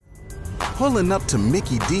Pulling up to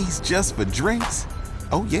Mickey D's just for drinks?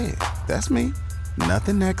 Oh yeah, that's me.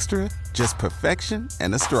 Nothing extra, just perfection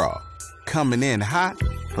and a straw. Coming in hot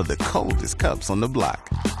for the coldest cups on the block.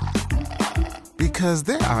 Because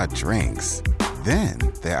there are drinks. Then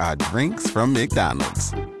there are drinks from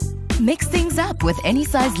McDonald's. Mix things up with any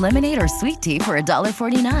size lemonade or sweet tea for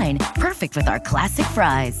 $1.49. Perfect with our classic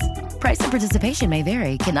fries. Price and participation may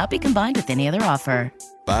vary. Cannot be combined with any other offer.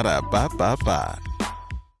 Ba-da-ba-ba-ba.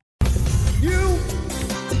 You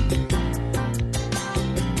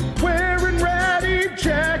wearing ratty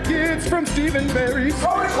jackets from Stephen Barry's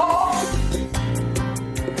protocol.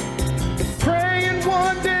 Praying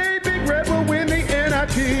one day Big Red will win the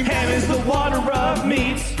NIT. Ham is the water of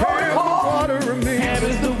meats. Protocol. Water of meats. Ham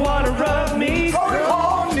is the water of meats.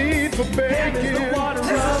 Protocol. No need for Ham is the bacon. water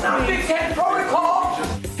This is of not Big meats. Ten protocol.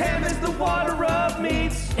 Ham is the water of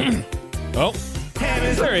meats. Oh, Ham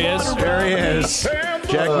is there he the is. water There he of is. Ham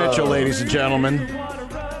Jack Mitchell, ladies and gentlemen.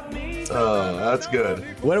 Oh, that's good.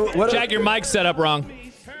 What, Jack, your mic's set up wrong.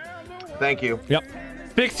 Thank you. Yep.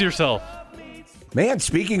 Fix yourself. Man,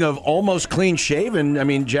 speaking of almost clean shaven, I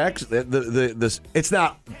mean, Jack's the it's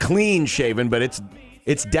not clean shaven, but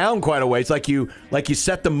it's down quite a way. It's like you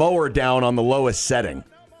set the mower down on the lowest setting.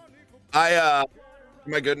 Am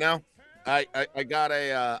I good now? I got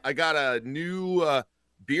a new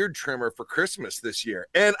beard trimmer for Christmas this year,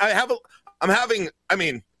 and I'm having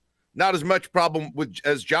not as much problem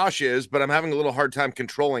as Josh is, but I'm having a little hard time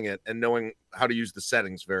controlling it and knowing how to use the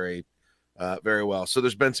settings very well. So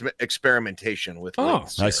there's been some experimentation with.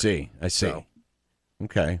 I see. So.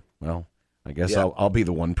 Okay, well, I guess I'll be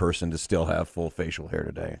the one person to still have full facial hair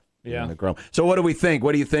today. Yeah. So what do we think?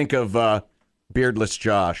 What do you think of beardless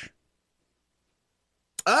Josh?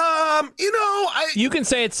 You can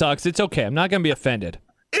say it sucks. It's okay. I'm not going to be offended.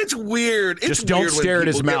 It's weird. It's Just don't weird when stare at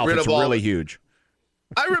his people get mouth. rid It's of all really the- huge.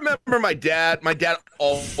 I remember my dad. My dad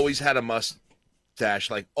always had a mustache,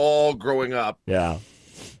 like all growing up. Yeah.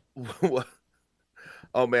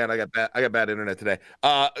 Oh man, I got bad internet today.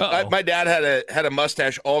 My dad had a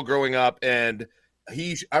mustache all growing up, and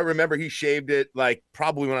I remember he shaved it like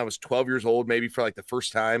probably when I was 12 years old, maybe for like the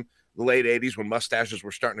first time, the late 80s when mustaches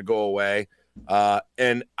were starting to go away.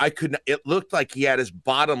 And it looked like he had his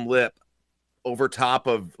bottom lip over top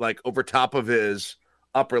of his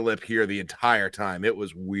upper lip here the entire time. It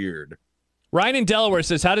was weird. Ryan in Delaware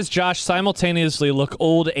says, how does Josh simultaneously look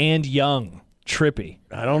old and young? Trippy.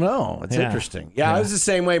 I don't know. It's interesting. Yeah, I was the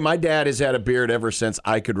same way. My dad has had a beard ever since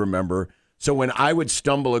I could remember. So when I would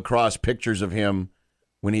stumble across pictures of him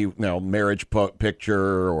when he, marriage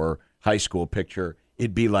picture or high school picture,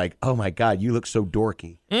 it'd be like, oh my God, you look so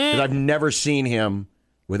dorky. Because I've never seen him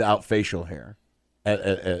without facial hair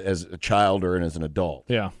as a child or as an adult.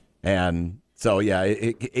 Yeah. And so, yeah,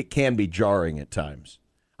 it can be jarring at times.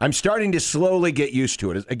 I'm starting to slowly get used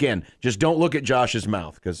to it. Again, just don't look at Josh's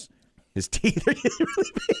mouth because his teeth are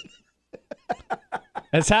really big.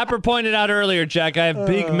 As Happer pointed out earlier, Jack, I have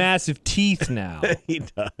big, massive teeth now. He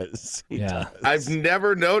does. He does. I've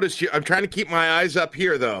never noticed you. I'm trying to keep my eyes up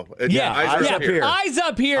here, though. Yeah, eyes up here. Eyes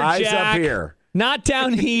up here, Eyes Jack. up here. Not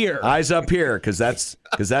down here. Eyes up here, because that's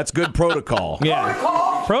good protocol.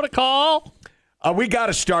 Yeah. Protocol. We got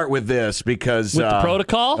to start with this because With the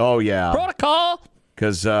protocol? Oh yeah, Protocol.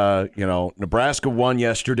 Because Nebraska won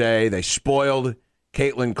yesterday. They spoiled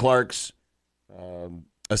Caitlin Clark's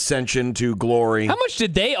ascension to glory. How much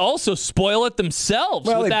did they also spoil it themselves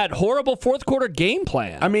with that horrible fourth quarter game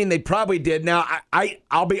plan? I mean, they probably did. Now,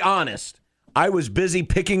 I'll be honest. I was busy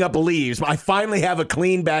picking up leaves. I finally have a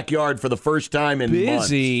clean backyard for the first time in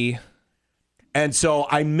months. And so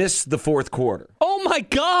I missed the fourth quarter. Oh, my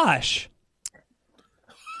gosh.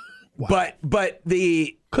 Wow. But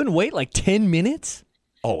the... Couldn't wait like 10 minutes?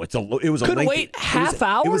 Oh, it was a Couldn't lengthy, wait half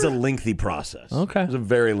hour? It was a lengthy process. Okay. It was a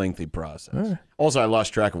very lengthy process. Right. Also, I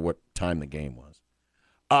lost track of what time the game was.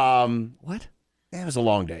 What? It was a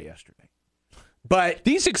long day yesterday. But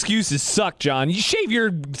these excuses suck, John. You shave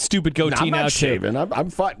your stupid goatee I'm now, not shaving. I'm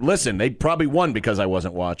fine. Listen, they probably won because I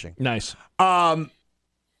wasn't watching. Nice. Was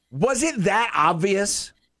it that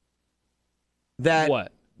obvious that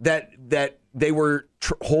what? that they were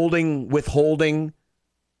withholding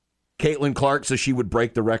Caitlin Clark so she would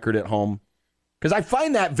break the record at home? Because I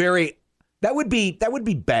find that that would be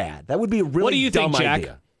bad. That would be a really what do you dumb think, Jack?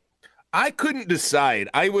 idea. I couldn't decide.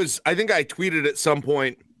 I think I tweeted at some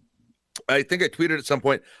point. I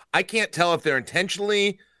can't tell if they're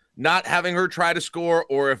intentionally not having her try to score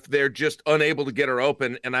or if they're just unable to get her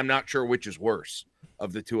open, and I'm not sure which is worse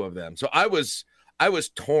of the two of them. So I was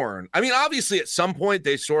torn. I mean, obviously at some point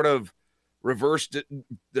they sort of reversed it.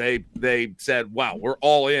 They said, wow, we're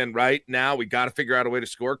all in right now. We got to figure out a way to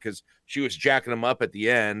score because she was jacking them up at the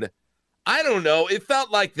end. I don't know. It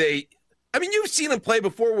felt like you've seen them play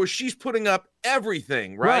before where she's putting up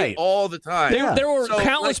everything, right? All the time. There were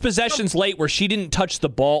countless possessions late where she didn't touch the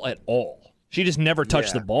ball at all. She just never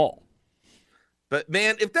touched the ball. But,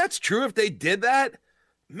 man, if that's true, if they did that,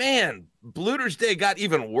 man, Bluter's Day got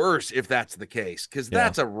even worse if that's the case, because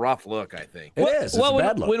that's a rough look, I think. It is. It's a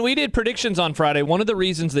bad look. When we did predictions on Friday, one of the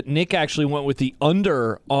reasons that Nick actually went with the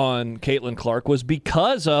under on Caitlin Clark was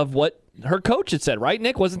because of what her coach had said, right,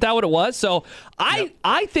 Nick? Wasn't that what it was? So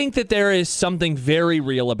I think that there is something very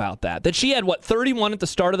real about that. That she had, 31 at the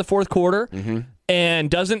start of the fourth quarter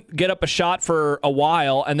and doesn't get up a shot for a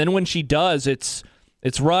while, and then when she does, it's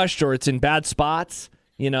rushed or it's in bad spots,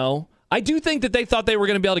 I do think that they thought they were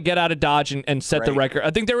going to be able to get out of Dodge and set the record.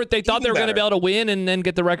 I think they thought they were going to be able to win and then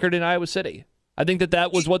get the record in Iowa City. I think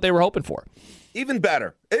that was what they were hoping for. Even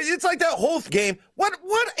better. It's like that whole game. What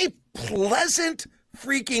a pleasant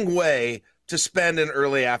freaking way to spend an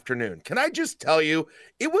early afternoon. Can I just tell you,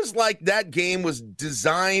 it was like that game was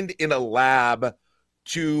designed in a lab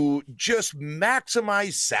to just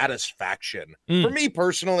maximize satisfaction for me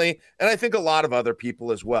personally, and I think a lot of other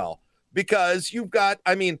people as well, because you've got,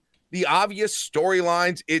 the obvious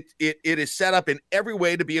storylines. It is set up in every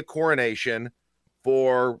way to be a coronation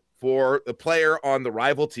for the player on the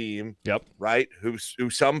rival team. Yep. Right. Who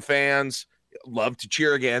some fans love to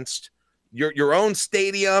cheer against. Your own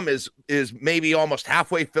stadium is maybe almost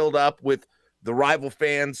halfway filled up with the rival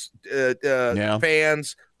fans.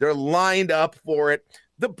 Fans, they're lined up for it.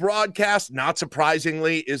 The broadcast, not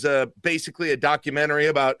surprisingly, is basically a documentary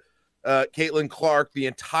about Caitlin Clark the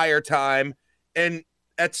entire time. And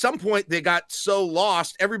at some point, they got so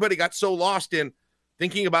lost. Everybody got so lost in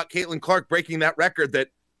thinking about Caitlin Clark breaking that record that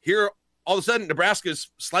here, all of a sudden, Nebraska's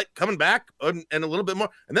coming back and a little bit more.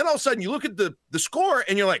 And then all of a sudden, you look at the score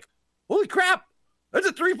and you're like, holy crap, that's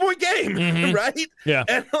a 3-point game, right? Yeah.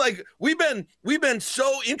 And we've been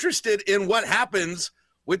so interested in what happens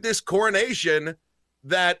with this coronation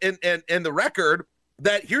that and the record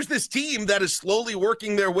that here's this team that is slowly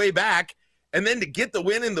working their way back, and then to get the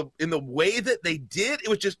win in the way that they did, it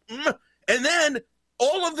was just and then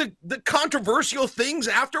all of the controversial things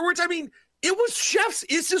afterwards. It was chefs.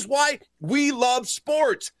 This is why we love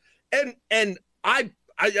sports. And I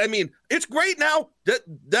mean, it's great now that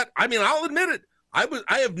I'll admit it.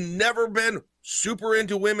 I have never been super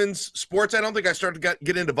into women's sports. I don't think I started to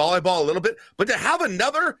get into volleyball a little bit, but to have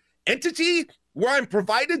another entity where I'm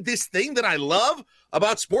provided this thing that I love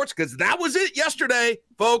about sports, because that was it yesterday,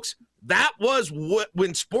 folks. That was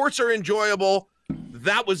when sports are enjoyable.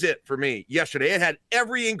 That was it for me yesterday. It had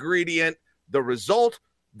every ingredient, the result,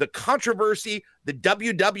 the controversy, the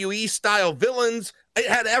WWE style villains. It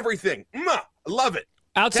had everything. I love it.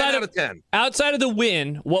 10 out of 10. Outside of the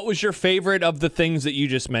win, what was your favorite of the things that you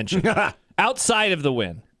just mentioned? Outside of the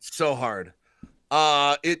win. So hard.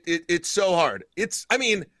 It's so hard. It's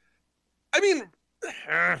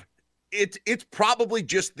probably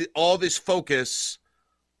just all this focus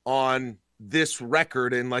on this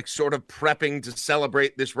record and sort of prepping to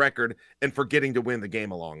celebrate this record and forgetting to win the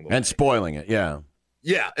game along the way. And spoiling it, yeah.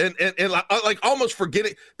 Yeah, and almost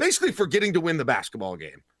basically forgetting to win the basketball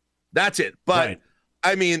game. That's it. But right.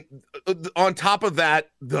 I mean, on top of that,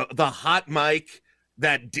 the hot mic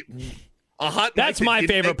that's my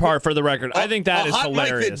favorite part for the record. I think that is hilarious. A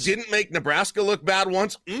hot mic that didn't make Nebraska look bad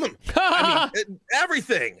once.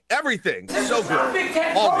 Everything. So good. Big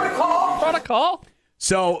Ten protocol.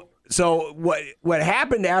 So what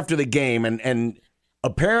happened after the game, and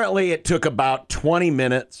apparently it took about 20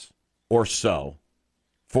 minutes or so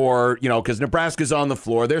for, because Nebraska's on the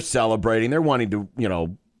floor, they're celebrating, they're wanting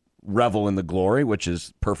to, revel in the glory, which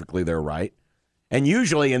is perfectly their right. And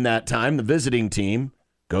usually in that time, the visiting team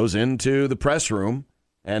goes into the press room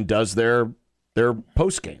and does their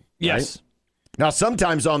post game. Yes. Right? Now,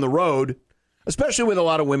 sometimes on the road, especially with a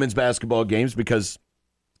lot of women's basketball games, because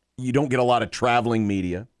you don't get a lot of traveling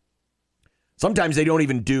media, sometimes they don't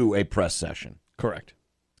even do a press session. Correct.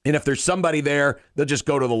 And if there's somebody there, they'll just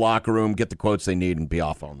go to the locker room, get the quotes they need, and be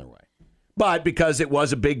off on their way. But because it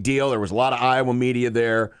was a big deal, there was a lot of Iowa media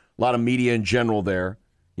there, a lot of media in general there,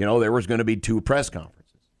 there was going to be 2 press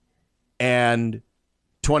conferences. And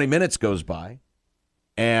 20 minutes goes by,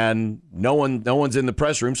 and no one's in the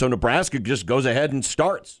press room, so Nebraska just goes ahead and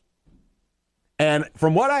starts. And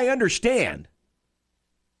from what I understand,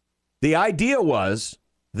 the idea was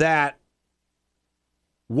that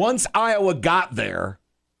once Iowa got there,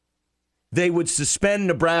 they would suspend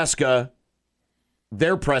Nebraska,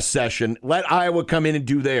 their press session, let Iowa come in and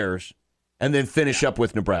do theirs, and then finish up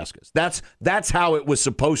with Nebraska's. That's how it was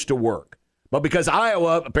supposed to work. But because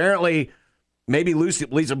Iowa, apparently, maybe Lisa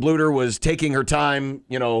Bluter was taking her time,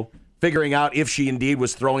 figuring out if she indeed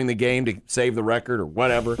was throwing the game to save the record or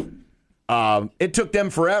whatever. It took them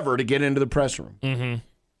forever to get into the press room. Mm-hmm.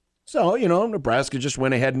 So, Nebraska just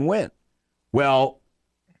went ahead and went. Well,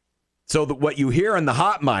 so what you hear on the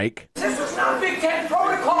hot mic, This is not Big Ten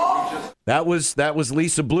protocol. that was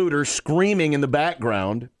Lisa Bluter screaming in the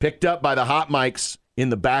background, picked up by the hot mics in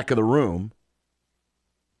the back of the room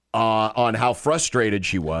on how frustrated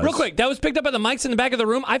she was. Real quick, that was picked up by the mics in the back of the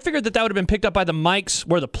room. I figured that would have been picked up by the mics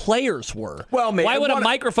where the players were. Well, maybe, why would a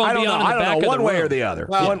microphone be on in the back of the room? One way or the other.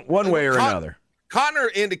 Well, one way or another.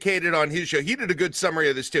 Connor indicated on his show, he did a good summary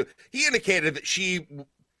of this too. He indicated that she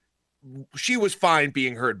was fine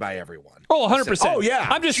being heard by everyone. Oh, 100%. Oh, yeah.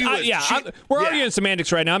 I'm just, we're arguing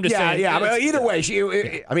semantics right now. I'm just saying. Yeah, but either way,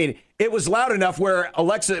 it was loud enough where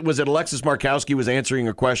Alexis Markowski was answering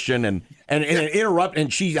a question and interrupt,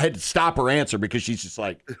 and she had to stop her answer because she's just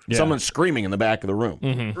like, someone's screaming in the back of the room.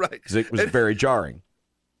 Mm-hmm. Right. Because it was very jarring.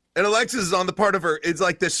 And Alexis is on the part of her, it's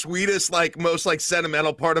like the sweetest, like most like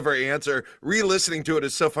sentimental part of her answer. Re-listening to it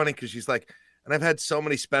is so funny because she's like, and I've had so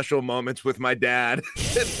many special moments with my dad.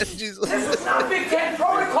 And she's like, This is not Big Ten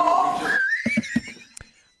protocol.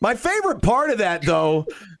 My favorite part of that, though,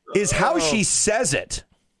 is how she says it.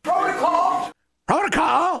 Protocol.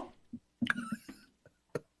 Protocol.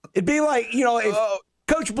 It'd be like, if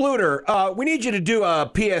Coach Bluter, we need you to do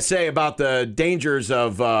a PSA about the dangers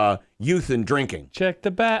of youth and drinking. Check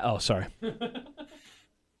the bat. Oh, sorry.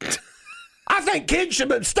 I think kids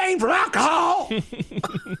should abstain from alcohol.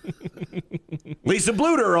 Lisa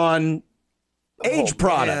Bluter on age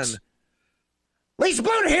products. Man. Lisa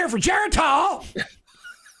Bluter here for Geritol.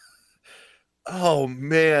 Oh,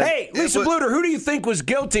 man. Hey, Lisa Bluter, who do you think was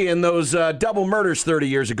guilty in those double murders 30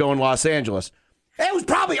 years ago in Los Angeles? It was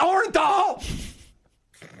probably Orenthal.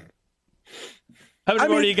 How many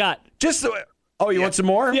more do you got? You want some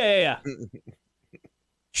more? Yeah.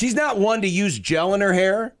 She's not one to use gel in her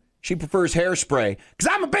hair. She prefers hairspray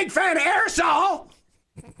because I'm a big fan of aerosol.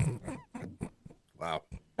 Wow.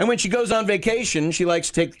 And when she goes on vacation, she likes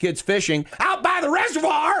to take the kids fishing out by the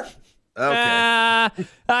reservoir. Okay.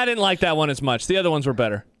 I didn't like that one as much. The other ones were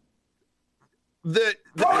better. The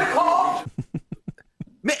Protocol.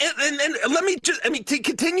 and let me just, to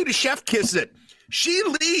continue to chef kiss it. She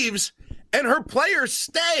leaves and her players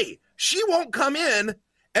stay. She won't come in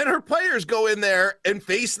and her players go in there and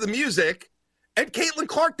face the music. And Caitlin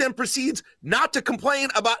Clark then proceeds not to complain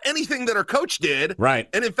about anything that her coach did. Right.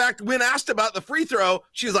 And in fact, when asked about the free throw,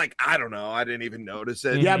 she's like, I don't know. I didn't even notice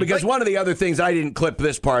it. Yeah, because one of the other things, I didn't clip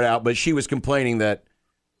this part out, but she was complaining that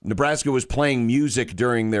Nebraska was playing music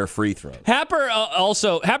during their free throws.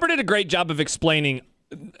 Happer did a great job of explaining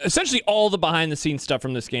essentially all the behind-the-scenes stuff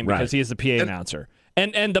from this game because he is the PA announcer.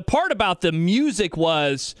 And the part about the music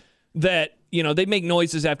was that, they make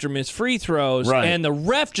noises after missed free throws, and the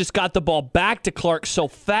ref just got the ball back to Clark so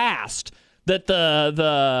fast that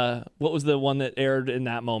the what was the one that aired in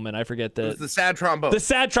that moment? I forget It was the sad trombone. The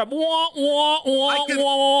sad trombone.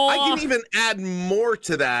 I can even add more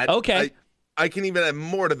to that. Okay. I can even add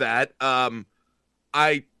more to that.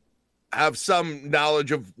 I have some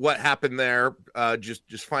knowledge of what happened there,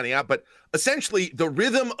 just finding out. But essentially, the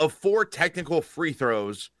rhythm of four technical free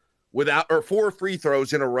throws four free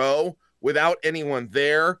throws in a row without anyone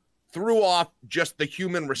there threw off just the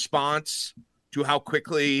human response to how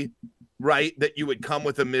quickly, that you would come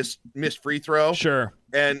with a missed free throw. Sure.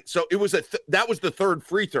 And so it was that was the third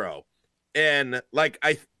free throw. And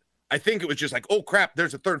I think it was just like, oh crap,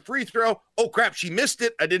 there's a third free throw. Oh crap, she missed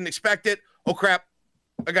it. I didn't expect it. Oh crap,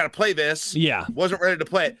 I got to play this. Yeah. Wasn't ready to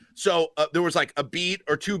play it. So there was like a beat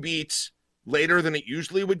or two beats later than it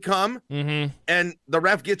usually would come. Mm-hmm. And the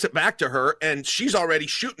ref gets it back to her and she's already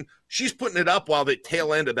shooting. She's putting it up while the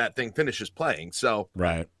tail end of that thing finishes playing. So,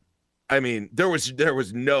 right. There was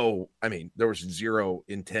zero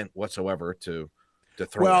intent whatsoever to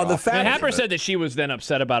throw it the off. fact Happer said that she was then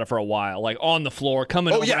upset about it for a while, like on the floor,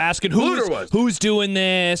 coming over, asking who's doing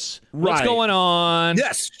this, what's going on.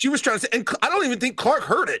 Yes, she was trying to say, and I don't even think Clark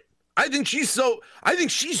heard it. I think she's so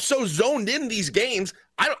zoned in these games.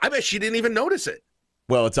 I bet she didn't even notice it.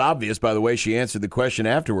 Well, it's obvious by the way she answered the question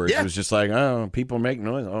afterwards. It was just like, oh, people make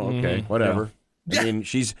noise. Oh, okay, whatever. Yeah. I mean,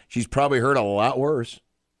 she's probably heard a lot worse.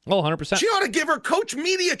 Oh, 100%. She ought to give her coach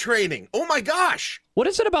media training. Oh my gosh. What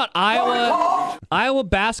is it about Iowa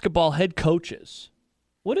basketball head coaches?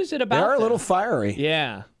 What is it about? They are a little fiery.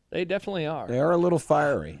 Yeah, they definitely are. They are a little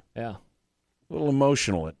fiery. Yeah. A little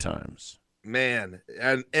emotional at times. Man,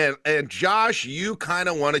 and Josh, you kind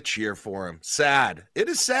of want to cheer for him. Sad. It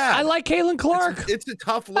is sad. I like Caitlin Clark. It's a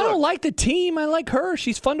tough look. I don't like the team. I like her.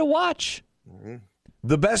 She's fun to watch. Mm-hmm.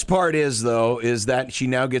 The best part is that she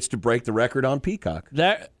now gets to break the record on Peacock.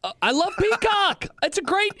 I love Peacock. It's a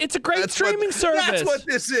great streaming service. That's what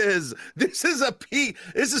this is. This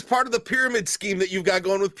is part of the pyramid scheme that you've got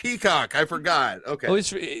going with Peacock. I forgot.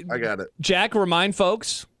 Okay, I got it. Jack, remind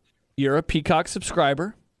folks, you're a Peacock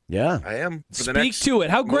subscriber. Yeah, I am. Speak to it.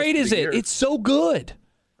 How great is it? It's so good.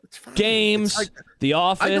 It's fine. Games, like, The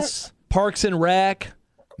Office, Parks and Rec.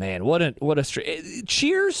 Man, what a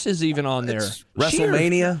Cheers is even on there.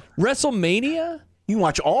 WrestleMania. WrestleMania? You can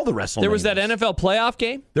watch all the WrestleMania. There was that NFL playoff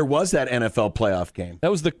game. There was that NFL playoff game. That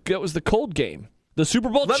was the cold game. The Super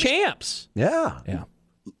Bowl champs. Yeah.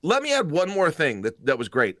 Let me add one more thing that was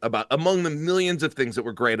great about, among the millions of things that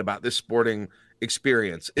were great about this sporting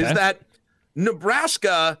experience, is that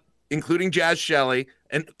Nebraska, including Jazz Shelley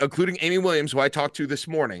and including Amy Williams, who I talked to this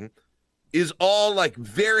morning, is all like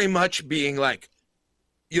very much being like,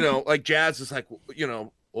 like Jazz is like,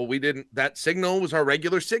 well, we didn't, that signal was our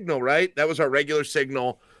regular signal, right? That was our regular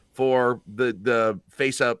signal for the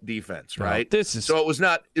face-up defense, right? So it was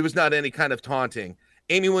not any kind of taunting.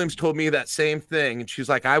 Amy Williams told me that same thing, and she's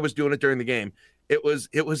like, I was doing it during the game. It was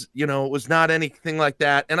not anything like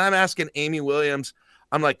that. And I'm asking Amy Williams,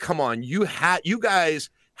 I'm like, come on, you guys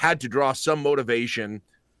had to draw some motivation,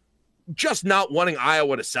 just not wanting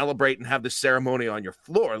Iowa to celebrate and have this ceremony on your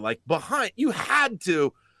floor. Like you had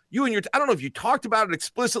to. I don't know if you talked about it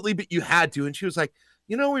explicitly, but you had to. And she was like,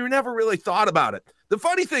 we never really thought about it. The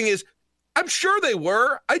funny thing is, I'm sure they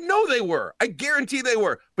were. I know they were. I guarantee they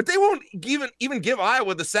were. But they won't even give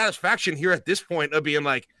Iowa the satisfaction here at this point of being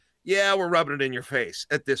like, yeah, we're rubbing it in your face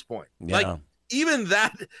at this point. Yeah. Like even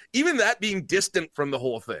that being distant from the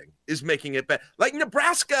whole thing is making it bad. Like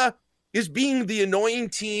Nebraska is being the annoying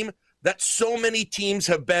team that so many teams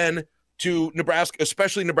have been to Nebraska,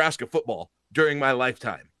 especially Nebraska football during my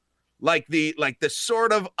lifetime. Like the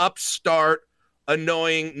sort of upstart,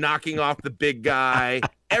 annoying, knocking off the big guy.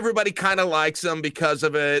 Everybody kind of likes him because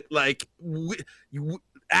of it. Like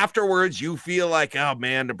afterwards, you feel like, oh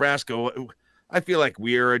man, Nebraska. I feel like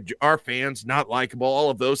our fans not likable. All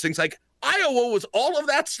of those things. Like Iowa was all of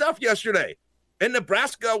that stuff yesterday, and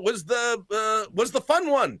Nebraska was the fun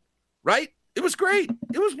one, right? It was great.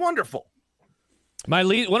 It was wonderful.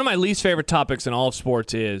 One of my least favorite topics in all of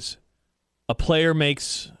sports is a player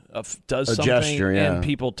does something gesture, and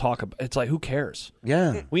people talk about it's like, who cares?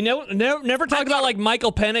 Yeah. We never talk about like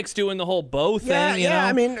Michael Penix doing the whole bow thing. Yeah,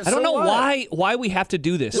 I mean, I don't know why we have to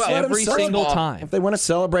do this every single time. If they want to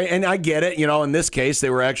celebrate, and I get it, in this case they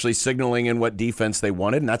were actually signaling in what defense they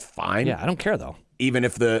wanted, and that's fine. Yeah, I don't care though. Even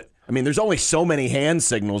if there's only so many hand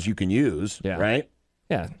signals you can use, right?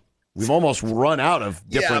 Yeah. We've almost run out of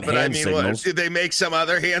different hand signals. Did they make some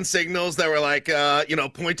other hand signals that were like,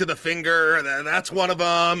 point to the finger, and that's one of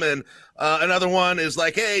them, and another one is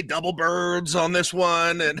like, hey, double birds on this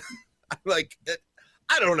one, and like,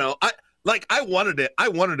 I don't know. I wanted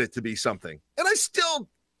it to be something, and I still.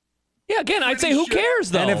 Yeah, again, I'd say who cares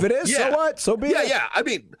though. And if it is, so what? So be it. Yeah. I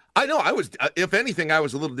mean, I know I was. If anything, I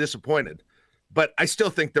was a little disappointed, but I still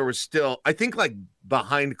think there was still. I think like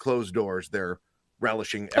behind closed doors, they're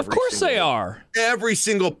relishing of course they are every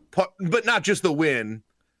single part, but not just the win,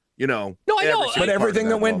 No, I know, but everything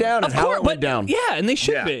that went down and how it went down. Yeah, and they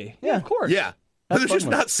should be. Yeah, of course. Yeah, but they're just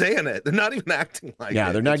not saying it. They're not even acting like it.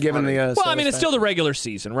 Yeah, they're not giving the. Well, I mean, it's still the regular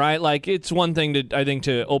season, right? Like, it's one thing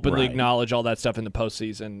to openly acknowledge all that stuff in the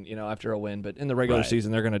postseason, after a win, but in the regular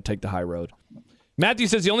season, they're going to take the high road. Matthew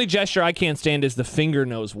says the only gesture I can't stand is the finger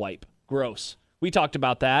nose wipe. Gross. We talked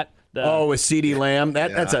about that. With CeeDee Lamb,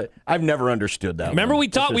 I've never understood that. Remember, we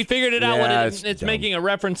figured it out when it's making a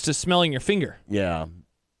reference to smelling your finger. Yeah,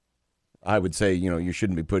 I would say you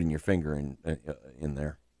shouldn't be putting your finger in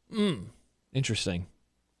there. Interesting.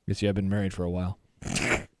 Guess you have been married for a while.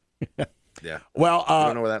 Yeah. Well, I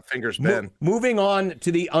don't know where that finger's been. Moving on to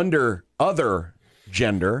the other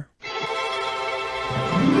gender.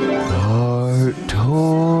 Bart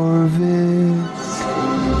Torvik.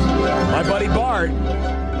 My buddy Bart.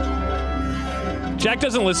 Jack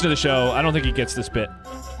doesn't listen to the show. I don't think he gets this bit.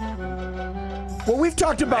 Well, we've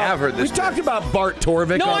talked about Bart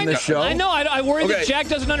Torvik on this show. I know. I worry that Jack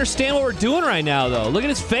doesn't understand what we're doing right now, though. Look at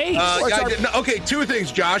his face. Okay, two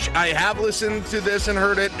things, Josh. I have listened to this and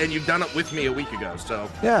heard it, and you've done it with me a week ago. So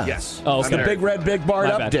yes. Oh, it's the Big Red Big Bart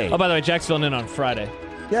update. Oh, by the way, Jack's filling in on Friday.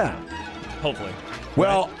 Yeah. Hopefully.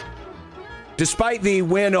 Well, despite the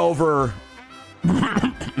win over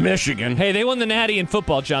Michigan. Hey, they won the Natty in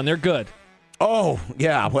football, John. They're good. Oh,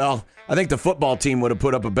 yeah. Well, I think the football team would have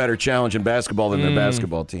put up a better challenge in basketball than the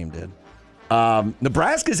basketball team did.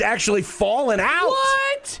 Nebraska's actually fallen out.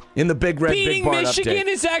 What? In the Big Red Beating Big Barn Michigan update.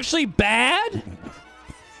 is actually bad?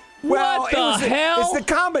 Well, what the hell? It's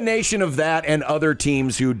the combination of that and other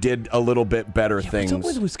teams who did a little bit better things. What's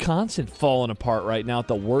up with Wisconsin falling apart right now at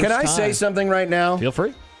the worst Can I time? say something right now? Feel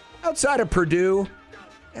free. Outside of Purdue,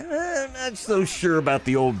 I'm not so sure about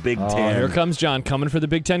the old Big Ten. Here comes John coming for the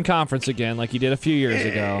Big Ten Conference again like he did a few years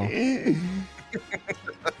ago.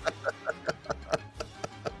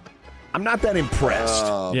 I'm not that impressed.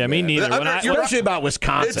 Yeah, me neither. Especially about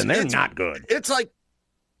Wisconsin. They're not good. It's like,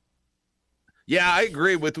 yeah, I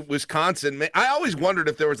agree with Wisconsin. I always wondered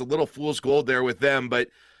if there was a little fool's gold there with them, but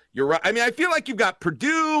you're right. I mean, I feel like you've got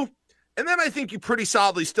Purdue, and then I think you pretty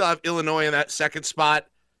solidly still have Illinois in that second spot,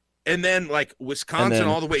 and then like Wisconsin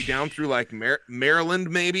all the way down through like Maryland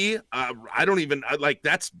maybe. I don't even like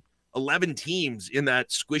that's 11 teams in that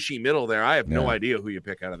squishy middle there. I have no idea who you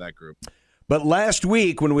pick out of that group. But last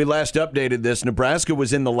week, when we last updated this, Nebraska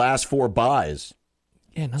was in the last 4 buys.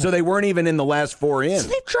 Yeah, so they weren't even in the last 4 in. So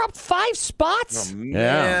they dropped 5 spots? Oh,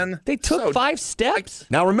 man. Yeah. They took 5 steps?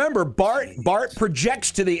 Now, remember, Bart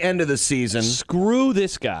projects to the end of the season. Screw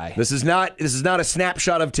this guy. This is not a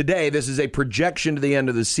snapshot of today. This is a projection to the end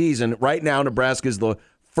of the season. Right now, Nebraska is the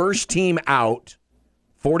first team out,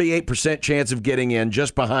 48% chance of getting in,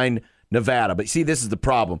 just behind Nevada. But see, this is the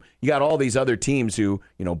problem. You got all these other teams who,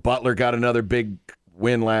 Butler got another big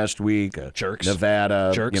win last week. Jerks.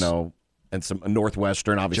 Nevada, Jerks. And some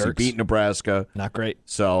Northwestern obviously Jerks. beat Nebraska. Not great.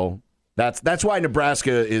 So that's why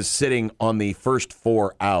Nebraska is sitting on the first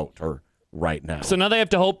 4 out right now. So now they have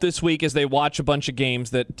to hope this week as they watch a bunch of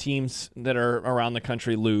games that teams that are around the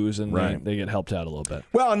country lose and they get helped out a little bit.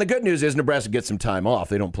 Well, and the good news is Nebraska gets some time off.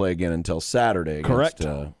 They don't play again until Saturday against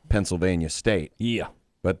Pennsylvania State. Yeah.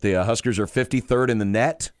 But the Huskers are 53rd in the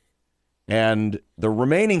net, and the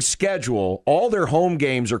remaining schedule, all their home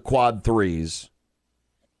games are quad 3s.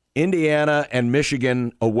 Indiana and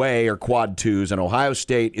Michigan away are quad 2s, and Ohio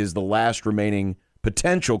State is the last remaining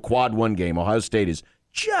potential quad 1 game. Ohio State is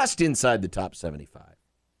just inside the top 75.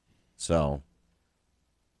 So,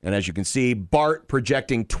 and as you can see, Bart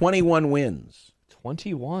projecting 21 wins.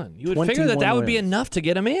 21. You would figure that would be enough to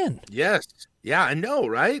get him in. Yes. Yeah, I know,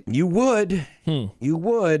 right? You would. You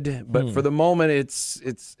would. But for the moment,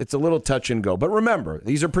 it's a little touch and go. But remember,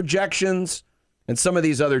 these are projections, and some of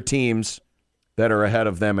these other teams that are ahead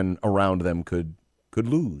of them and around them could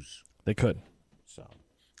lose. They could. So,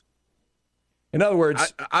 in other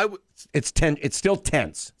words, it's still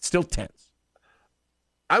tense. Still tense.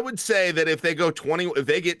 I would say that if they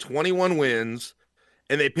get 21 wins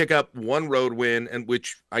and they pick up 1 road win, and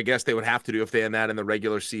which I guess they would have to do if they had that in the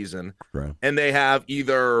regular season, right. And they have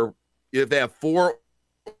if they have 4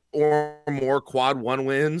 or more quad 1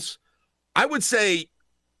 wins, I would say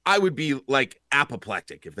I would be like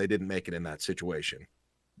apoplectic if they didn't make it in that situation.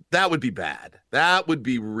 That would be bad. That would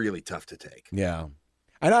be really tough to take. Yeah.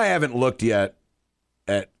 And I haven't looked yet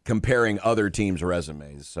at comparing other teams'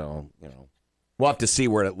 resumes, so, we'll have to see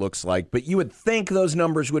what it looks like. But you would think those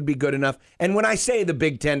numbers would be good enough. And when I say the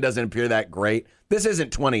Big Ten doesn't appear that great, this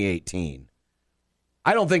isn't 2018.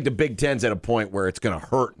 I don't think the Big Ten's at a point where it's going to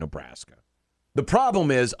hurt Nebraska. The problem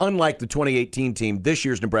is, unlike the 2018 team, this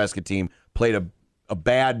year's Nebraska team played a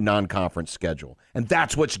bad non-conference schedule. And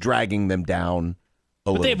that's what's dragging them down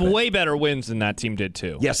a little bit. But they have way better wins than that team did,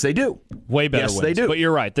 too. Yes, they do. Way better wins. They do. But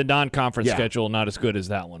you're right. The non-conference schedule, not as good as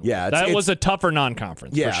that one was. Yeah, that was a tougher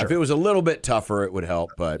non-conference. Yeah, for sure. if it was a little bit tougher, it would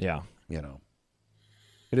help. But, it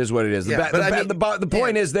is what it is. Yeah, the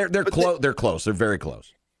point is they're close. They're close. They're very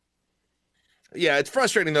close. Yeah, it's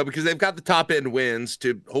frustrating, though, because they've got the top-end wins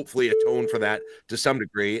to hopefully atone for that to some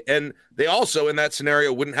degree. And they also, in that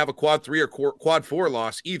scenario, wouldn't have a quad 3 or quad 4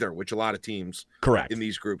 loss either, which a lot of teams in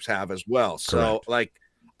these groups have as well. So, like,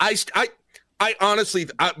 I honestly,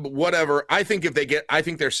 whatever, I think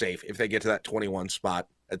they're safe if they get to that 21 spot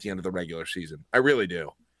at the end of the regular season. I really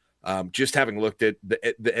do. Just having looked at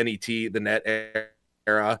the NET, the net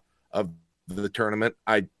era of the tournament,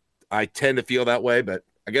 I tend to feel that way, but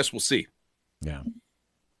I guess we'll see. Yeah.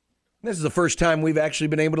 This is the first time we've actually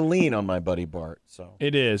been able to lean on my buddy Bart. So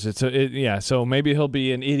it is. So maybe he'll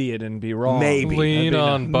be an idiot and be wrong. Maybe lean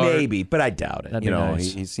on Bart. Maybe, but I doubt it. That'd be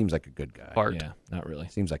nice. He seems like a good guy. Bart. Yeah, not really.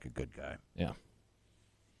 Seems like a good guy. Yeah.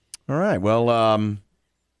 All right. Well,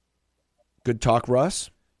 good talk,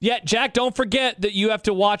 Russ. Yeah, Jack, don't forget that you have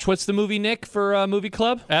to watch, what's the movie, Nick, for Movie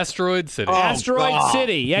Club? Asteroid City. Asteroid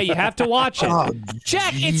City. Yeah, you have to watch it.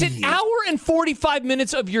 Jack, it's an hour and 45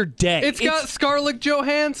 minutes of your day. It's got Scarlett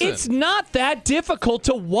Johansson. It's not that difficult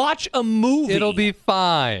to watch a movie. It'll be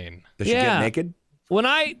fine. Does she get naked?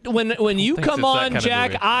 When you come on,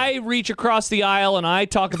 Jack, I reach across the aisle and I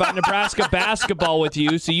talk about Nebraska basketball with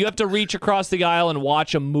you. So you have to reach across the aisle and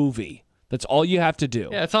watch a movie. That's all you have to do.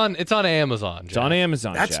 Yeah, it's on Amazon. Jack. It's on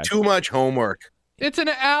Amazon. That's Jack. too much homework. It's an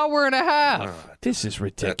hour and a half. This is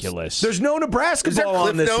ridiculous. There's no Nebrasketball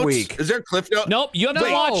on this week. Is there Cliff Notes? Nope, you have to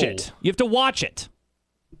watch it. You have to watch it.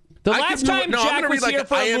 The last time Jack was here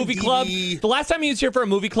for a movie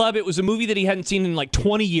club, it was a movie that he hadn't seen in like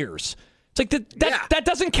 20 years. It's like that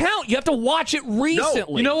doesn't count. You have to watch it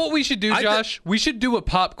recently. No. You know what we should do, Josh? We should do a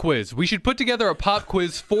pop quiz. We should put together a pop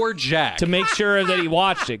quiz for Jack to make sure that he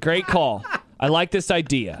watched it. Great call. I like this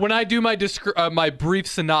idea. When I do my my brief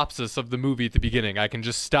synopsis of the movie at the beginning, I can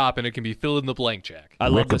just stop and it can be fill in the blank, Jack. I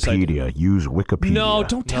love this idea. Use Wikipedia. No,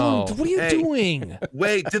 don't tell him. What are you doing?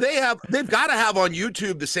 Wait, they've got to have on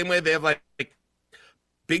YouTube the same way they have like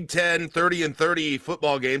Big 10, 30 and 30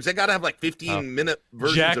 football games. They got to have like 15-minute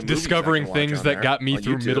versions Jack of movies discovering things that got me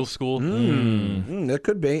through middle school. There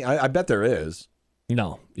could be. I bet there is.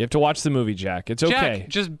 No, you have to watch the movie, Jack. It's okay. Jack,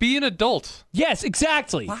 just be an adult. Yes,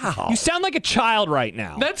 exactly. Wow. You sound like a child right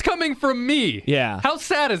now. That's coming from me. Yeah. How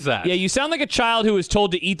sad is that? Yeah, you sound like a child who is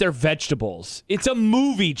told to eat their vegetables. It's a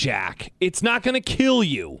movie, Jack. It's not going to kill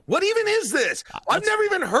you. What even is this? I've never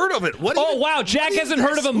even heard of it. Wow, Jack hasn't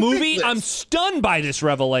heard of a movie? I'm stunned by this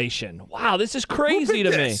revelation. Wow, this is crazy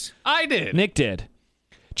to me. I did. Nick did.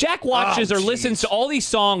 Jack watches or listens to all these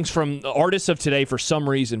songs from artists of today for some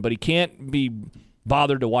reason, but he can't be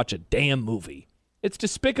bothered to watch a damn movie. It's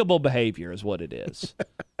despicable behavior is what it is.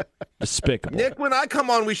 Despicable. Nick, when I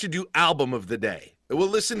come on, we should do album of the day. We'll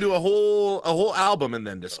listen to a whole album and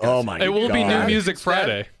then discuss. Oh my God. It will be New Music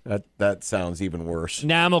Friday. That sounds even worse.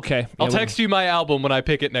 Nah, I'm okay. I'll text you my album when I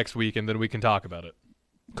pick it next week, and then we can talk about it.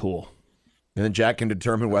 Cool. And then Jack can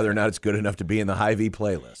determine whether or not it's good enough to be in the Hy-Vee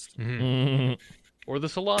playlist. Mm-hmm. Or the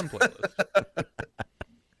Salon playlist.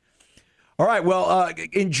 All right, well,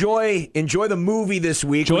 enjoy the movie this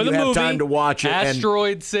week. Enjoy when the you have movie. time to watch it.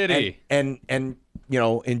 Asteroid City. And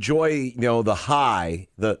enjoy the high,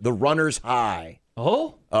 the runner's high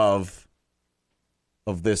of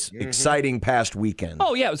this exciting past weekend.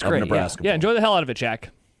 Oh yeah, it was great. Yeah, enjoy the hell out of it, Jack.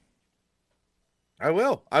 I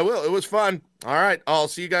will. It was fun. All right, I'll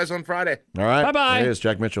see you guys on Friday. All right. Bye-bye. There he is,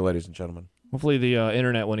 Jack Mitchell, ladies and gentlemen. Hopefully the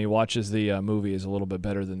internet when he watches the movie is a little bit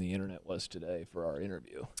better than the internet was today for our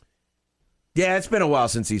interview. Yeah, it's been a while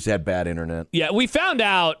since he's had bad internet. Yeah, we found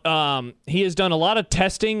out he has done a lot of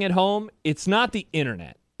testing at home. It's not the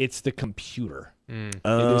internet. It's the computer. He needs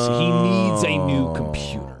a new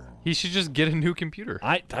computer. He should just get a new computer.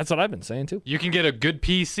 That's what I've been saying, too. You can get a good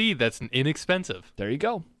PC that's inexpensive. There you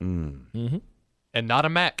go. Mm-hmm. And not a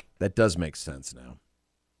Mac. That does make sense now.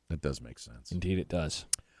 That does make sense. Indeed it does.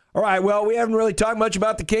 All right, well, we haven't really talked much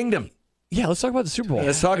about the Kingdom. Yeah, let's talk about the Super Bowl.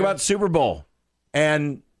 Let's talk about the Super Bowl.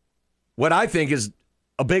 And what I think is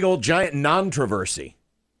a big old giant non-controversy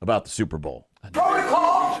about the Super Bowl.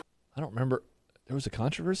 Protocol! I don't remember. There was a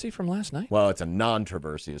controversy from last night? Well, it's a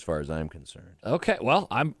non-controversy as far as I'm concerned. Okay, well,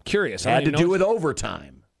 I'm curious. It had to do with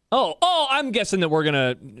overtime. Oh, I'm guessing that we're going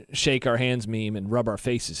to shake our hands meme and rub our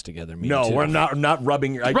faces together meme. No, too. we're not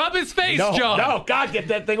rubbing your... Rub his face, John! No, God, get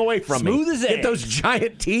that thing away from me. Smooth as Get egg. those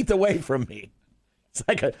giant teeth away from me. It's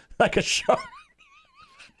like a shark.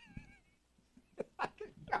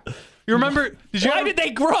 You remember? Why did they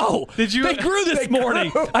grow? They grew this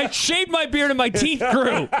morning. I shaved my beard and my teeth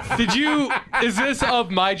grew. Is this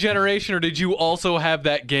of my generation, or did you also have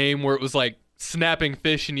that game where it was like snapping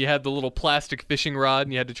fish and you had the little plastic fishing rod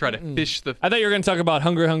and you had to try to fish the... I thought you were going to talk about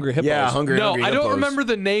Hungry Hungry Hippos. Yeah, Hungry No, Hungry I don't Hippos. remember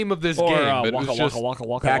the name of this Or, game, but it Waka was just... Waka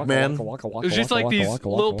Waka Pac-Man? Waka Waka Waka It was just Waka like these Waka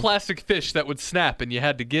little Waka. plastic fish that would snap, and you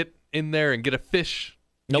had to get in there and get a fish,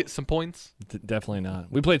 Nope. get some points. Definitely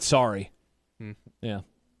not. We played Sorry. Yeah.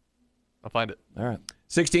 I'll find it. All right.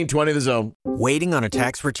 1620 The Zone. Waiting on a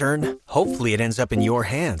tax return? Hopefully it ends up in your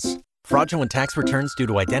hands. Fraudulent tax returns due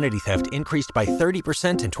to identity theft increased by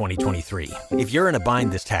 30% in 2023. If you're in a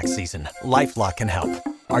bind this tax season, LifeLock can help.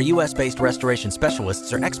 Our U.S.-based restoration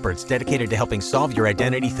specialists are experts dedicated to helping solve your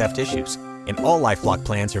identity theft issues. And all LifeLock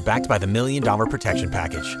plans are backed by the $1 Million Protection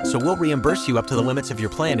Package. So we'll reimburse you up to the limits of your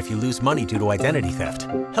plan if you lose money due to identity theft.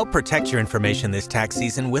 Help protect your information this tax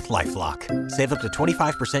season with LifeLock. Save up to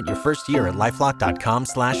 25% your first year at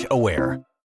LifeLock.com/aware.